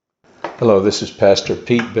Hello, this is Pastor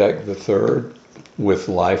Pete Beck III with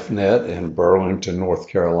LifeNet in Burlington, North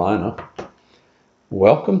Carolina.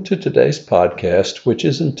 Welcome to today's podcast, which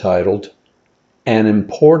is entitled An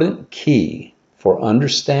Important Key for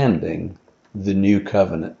Understanding the New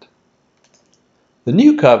Covenant. The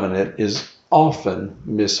New Covenant is often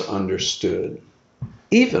misunderstood,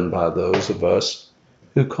 even by those of us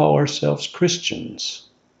who call ourselves Christians.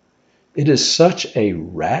 It is such a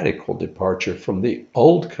radical departure from the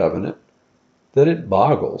Old Covenant that it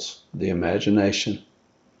boggles the imagination.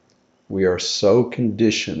 We are so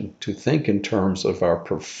conditioned to think in terms of our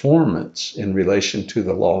performance in relation to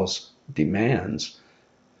the law's demands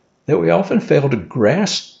that we often fail to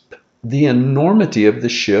grasp the enormity of the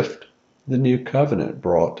shift the New Covenant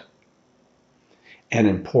brought. An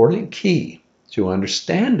important key to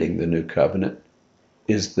understanding the New Covenant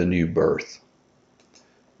is the new birth.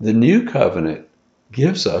 The New Covenant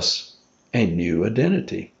gives us a new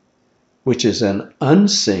identity, which is an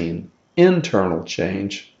unseen internal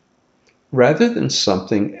change rather than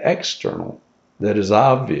something external that is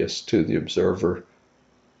obvious to the observer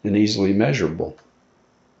and easily measurable.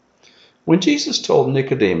 When Jesus told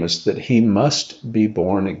Nicodemus that he must be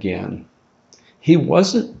born again, he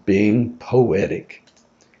wasn't being poetic.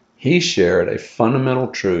 He shared a fundamental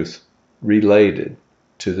truth related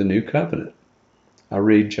to the new covenant. I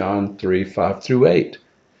read John 3:5-8.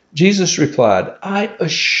 Jesus replied, "I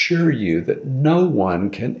assure you that no one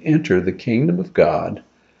can enter the kingdom of God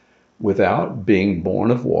without being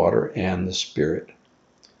born of water and the Spirit.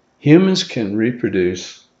 Humans can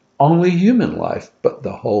reproduce only human life, but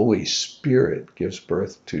the Holy Spirit gives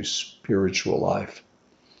birth to spiritual life.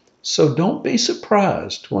 So don't be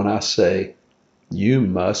surprised when I say, you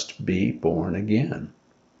must be born again.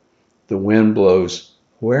 The wind blows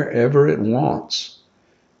wherever it wants.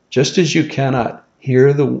 Just as you can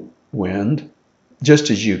hear the wind,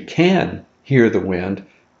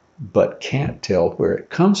 but can't tell where it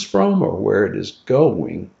comes from or where it is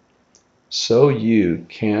going, so you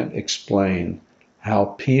can't explain how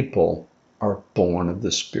people are born of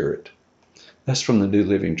the Spirit." That's from the New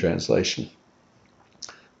Living Translation.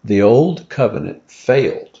 The Old Covenant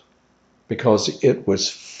failed because it was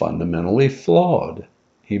fundamentally flawed.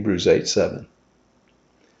 Hebrews 8:7.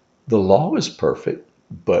 The law is perfect,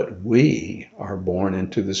 but we are born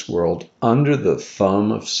into this world under the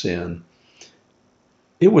thumb of sin.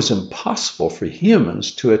 It was impossible for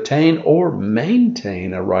humans to attain or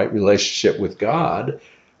maintain a right relationship with God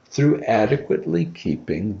through adequately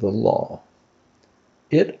keeping the law.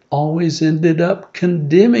 It always ended up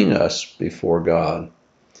condemning us before God.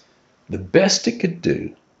 The best it could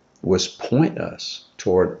do was point us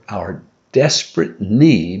toward our desperate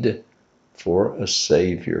need for a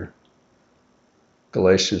Savior.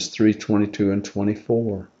 Galatians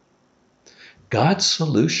 3:22-24. God's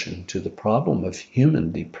solution to the problem of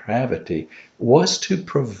human depravity was to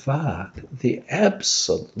provide the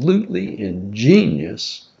absolutely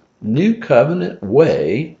ingenious new covenant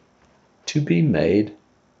way to be made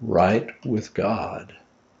right with God.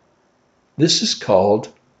 This is called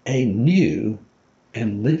a new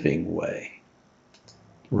and living way.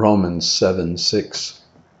 Romans 7:6.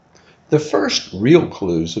 The first real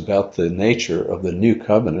clues about the nature of the new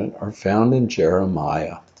covenant are found in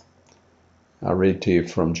Jeremiah. I'll read to you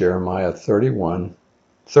from Jeremiah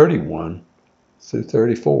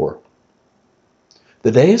 31:31-34.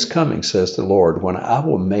 "The day is coming, says the Lord, when I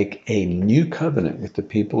will make a new covenant with the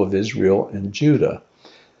people of Israel and Judah.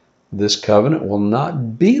 This covenant will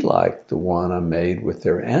not be like the one I made with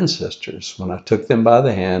their ancestors when I took them by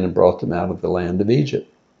the hand and brought them out of the land of Egypt.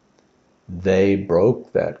 They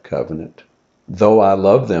broke that covenant, though I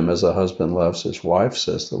love them as a husband loves his wife,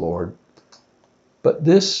 says the Lord. But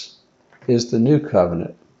this is the new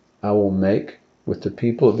covenant I will make with the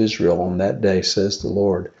people of Israel on that day, says the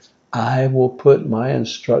Lord. I will put my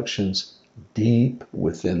instructions deep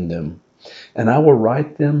within them, and I will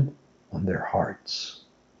write them on their hearts.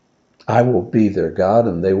 I will be their God,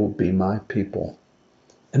 and they will be my people.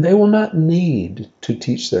 And they will not need to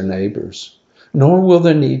teach their neighbors, nor will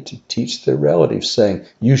they need to teach their relatives, saying,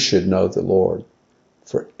 'You should know the Lord.'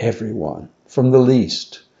 For everyone, from the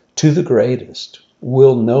least to the greatest,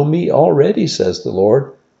 will know me already, says the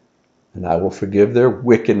Lord. And I will forgive their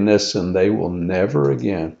wickedness, and I will never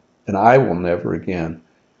again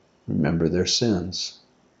remember their sins."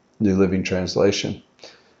 New Living Translation.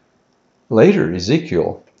 Later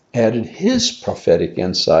Ezekiel added his prophetic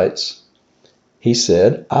insights. He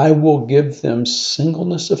said, "I will give them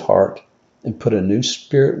singleness of heart and put a new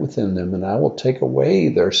spirit within them, and I will take away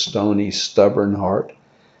their stony, stubborn heart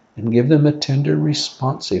and give them a tender,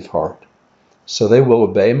 responsive heart. So they will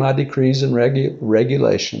obey my decrees and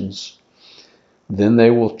regulations Then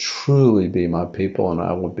they will truly be my people, and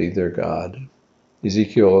I will be their God.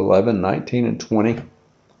 Ezekiel 11, 19 and 20,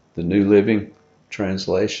 the New Living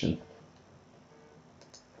Translation.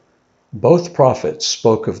 Both prophets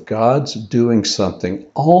spoke of God's doing something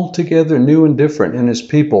altogether new and different in his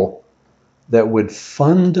people that would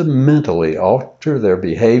fundamentally alter their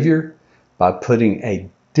behavior by putting a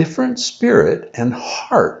different spirit and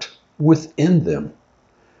heart within them.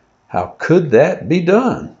 How could that be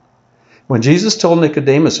done? When Jesus told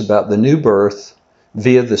Nicodemus about the new birth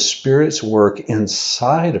via the Spirit's work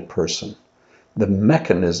inside a person, the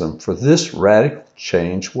mechanism for this radical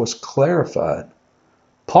change was clarified.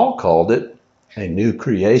 Paul called it a new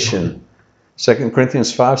creation. 2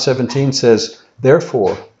 Corinthians 5:17 says,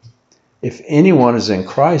 "Therefore, if anyone is in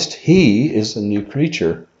Christ, he is a new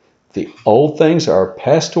creature. The old things are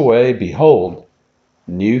passed away. Behold,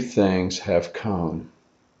 new things have come."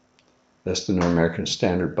 That's the New American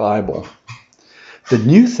Standard Bible. The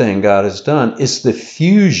new thing God has done is the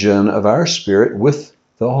fusion of our spirit with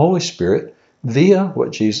the Holy Spirit via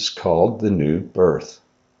what Jesus called the new birth.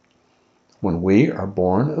 When we are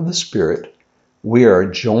born of the Spirit, we are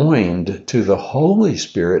joined to the Holy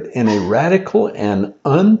Spirit in a radical and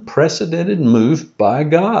unprecedented move by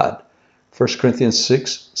God. 1 Corinthians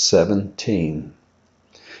 6:17.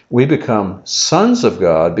 We become sons of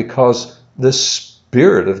God because the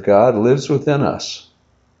Spirit of God lives within us.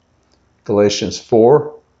 Galatians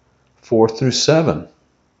 4 through 7.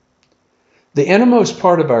 The innermost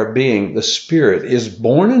part of our being, the Spirit, is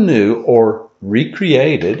born anew or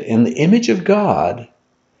recreated in the image of God,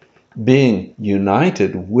 being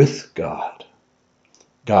united with God.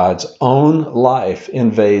 God's own life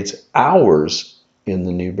invades ours in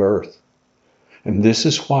the new birth. And this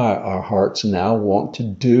is why our hearts now want to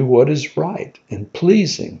do what is right and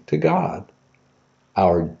pleasing to God.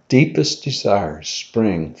 Our deepest desires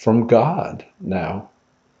spring from God now.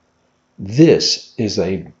 This is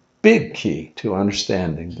a big key to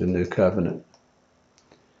understanding the new covenant.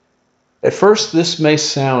 At first, this may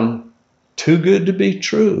sound too good to be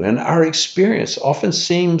true, and our experience often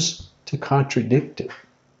seems to contradict it.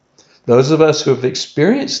 Those of us who have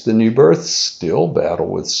experienced the new birth still battle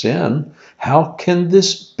with sin. How can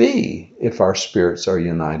this be if our spirits are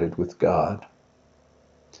united with God?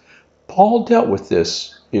 Paul dealt with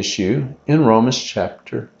this issue in Romans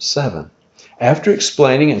chapter 7. After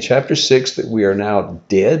explaining in chapter 6 that we are now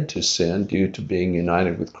dead to sin due to being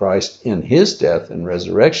united with Christ in his death and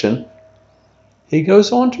resurrection, he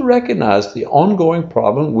goes on to recognize the ongoing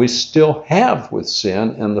problem we still have with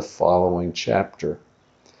sin in the following chapter.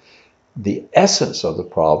 The essence of the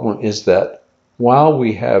problem is that while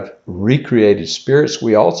we have recreated spirits,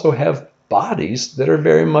 we also have bodies that are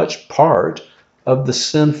very much part of the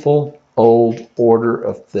sinful old order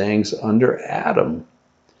of things under Adam.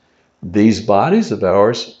 These bodies of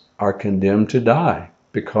ours are condemned to die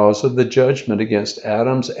because of the judgment against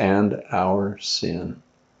Adam's and our sin.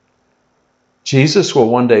 Jesus will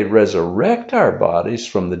one day resurrect our bodies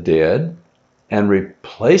from the dead and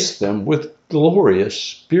replace them with glorious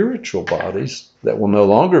spiritual bodies that will no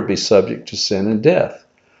longer be subject to sin and death,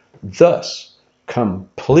 thus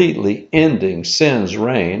completely ending sin's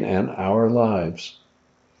reign in our lives.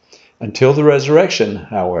 Until the resurrection,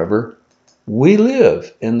 however, we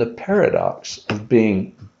live in the paradox of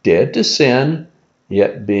being dead to sin,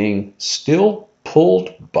 yet being still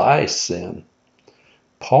pulled by sin.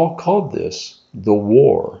 Paul called this the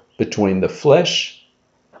war between the flesh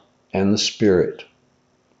and the spirit.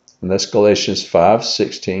 And that's Galatians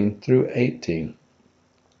 5:16 through 18.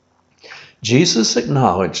 Jesus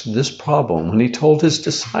acknowledged this problem when he told his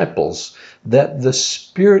disciples that the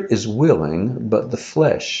spirit is willing, but the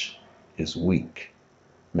flesh is weak.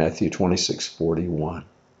 Matthew 26:41.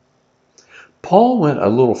 Paul went a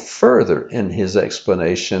little further in his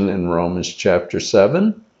explanation in Romans chapter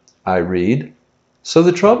 7. I read, "So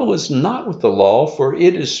the trouble is not with the law, for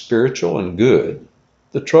it is spiritual and good.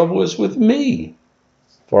 The trouble is with me,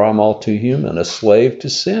 for I'm all too human, a slave to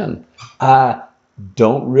sin. I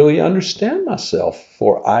don't really understand myself,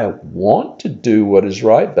 for I want to do what is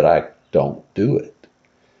right, but I don't do it.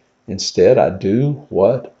 Instead, I do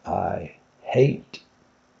what I hate.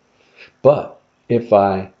 But if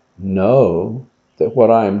I know that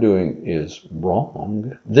what I am doing is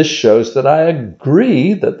wrong, this shows that I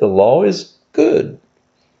agree that the law is good.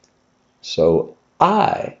 So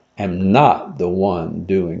I am not the one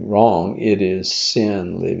doing wrong. It is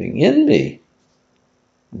sin living in me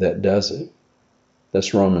that does it."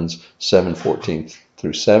 That's Romans 7:14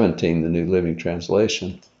 through 17, the New Living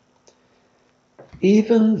Translation.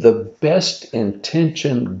 Even the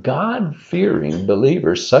best-intentioned, God-fearing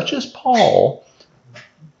believers, such as Paul,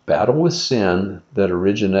 battle with sin that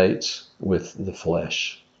originates with the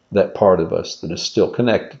flesh, that part of us that is still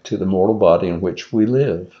connected to the mortal body in which we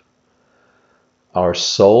live. Our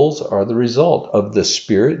souls are the result of the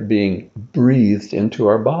Spirit being breathed into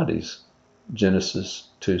our bodies, Genesis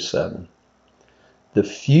 2:7. The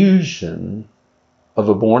fusion of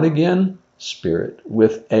a born-again spirit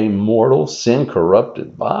with a mortal,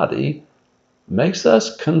 sin-corrupted body makes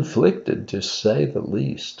us conflicted, to say the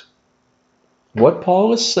least. What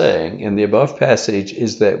Paul is saying in the above passage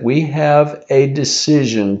is that we have a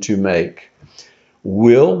decision to make.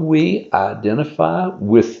 Will we identify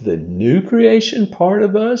with the new creation part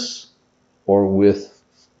of us or with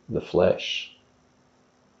the flesh?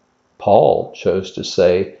 Paul chose to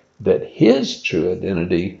say that his true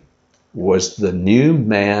identity was the new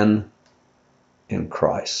man in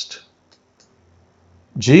Christ.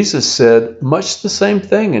 Jesus said much the same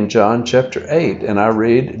thing in John chapter 8, and I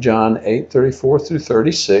read John 8:34 through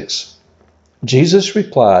 36. Jesus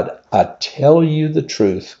replied, "I tell you the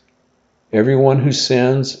truth. Everyone who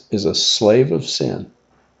sins is a slave of sin."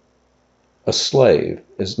 A slave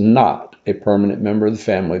is not a permanent member of the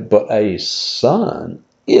family, but a son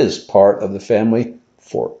is part of the family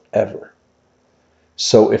forever.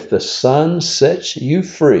 So if the Son sets you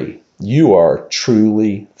free, you are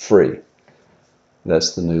truly free.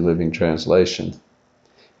 That's the New Living Translation.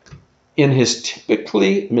 In his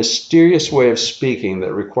typically mysterious way of speaking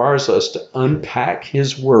that requires us to unpack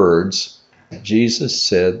his words, Jesus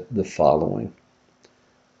said the following: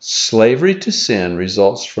 slavery to sin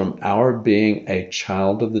results from our being a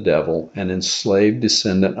child of the devil, an enslaved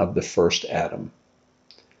descendant of the first Adam.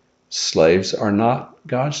 Slaves are not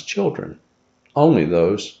God's children, only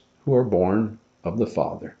those who are born of the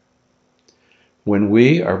Father. When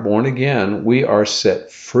we are born again, we are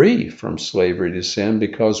set free from slavery to sin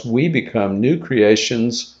because we become new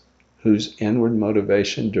creations whose inward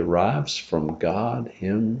motivation derives from God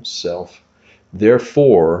himself.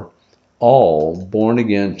 Therefore, all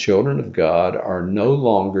born-again children of God are no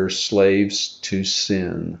longer slaves to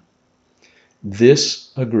sin. This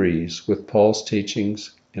agrees with Paul's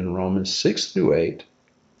teachings in Romans 6 through 8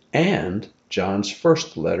 and John's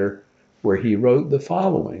first letter, where he wrote the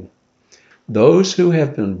following: those who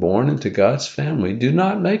have been born into God's family do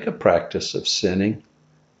not make a practice of sinning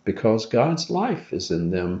because God's life is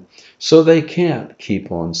in them. So they can't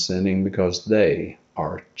keep on sinning because they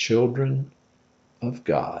are children of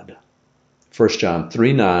God. 1 John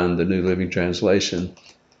 3:9, the New Living Translation.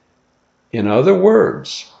 In other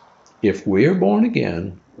words, if we are born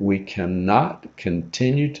again, we cannot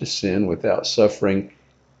continue to sin without suffering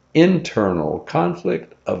internal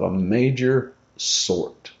conflict of a major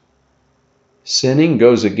sort. Sinning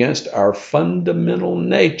goes against our fundamental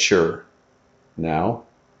nature now,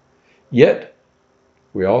 yet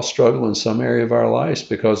we all struggle in some area of our lives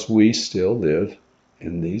because we still live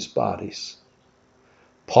in these bodies.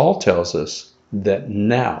 Paul tells us that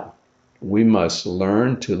now we must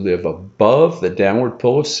learn to live above the downward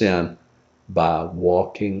pull of sin by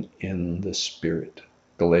walking in the Spirit.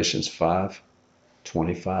 Galatians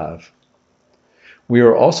 5:25. We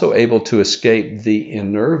are also able to escape the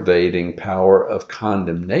enervating power of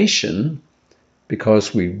condemnation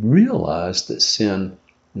because we realize that sin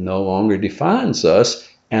no longer defines us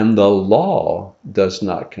and the law does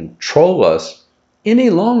not control us any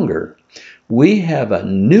longer. We have a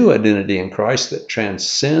new identity in Christ that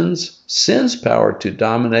transcends sin's power to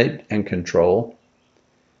dominate and control,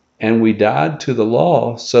 and we died to the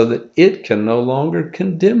law so that it can no longer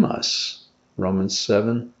condemn us. Romans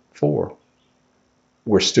 7:4.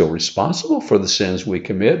 We're still responsible for the sins we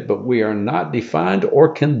commit, but we are not defined or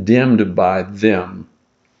condemned by them.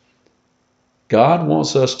 God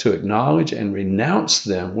wants us to acknowledge and renounce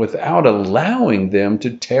them without allowing them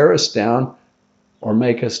to tear us down or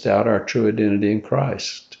make us doubt our true identity in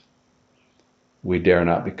Christ. We dare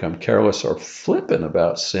not become careless or flippant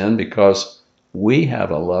about sin because we have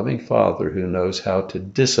a loving Father who knows how to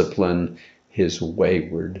discipline his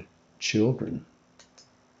wayward children.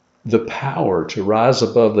 The power to rise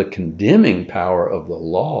above the condemning power of the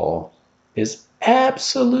law is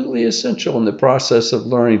absolutely essential in the process of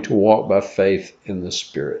learning to walk by faith in the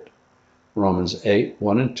Spirit. Romans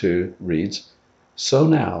 8:1 and 2 reads, "So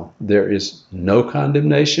now there is no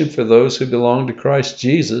condemnation for those who belong to Christ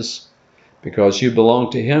Jesus. Because you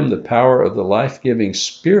belong to him, the power of the life-giving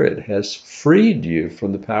Spirit has freed you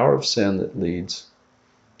from the power of sin that leads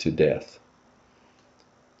to death."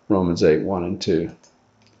 Romans 8:1 and 2.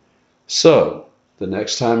 So, the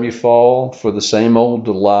next time you fall for the same old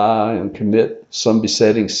lie and commit some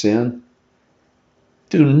besetting sin,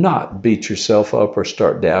 do not beat yourself up or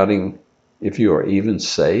start doubting if you are even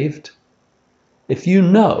saved. If you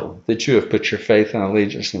know that you have put your faith and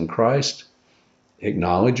allegiance in Christ,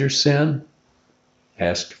 acknowledge your sin,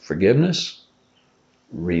 ask forgiveness,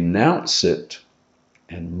 renounce it,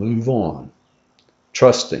 and move on,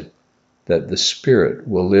 trusting that the Spirit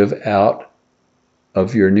will live out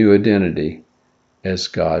of your new identity as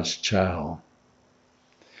God's child.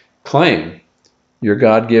 Claim your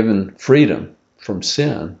God-given freedom from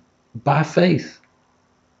sin by faith.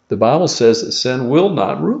 The Bible says that sin will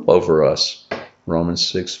not rule over us. Romans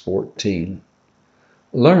 6:14.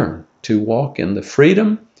 Learn to walk in the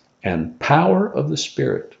freedom and power of the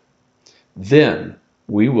Spirit. Then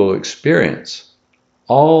we will experience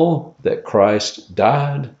all that Christ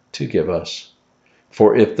died to give us.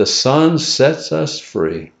 For if the Son sets us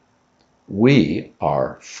free, we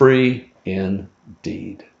are free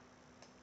indeed.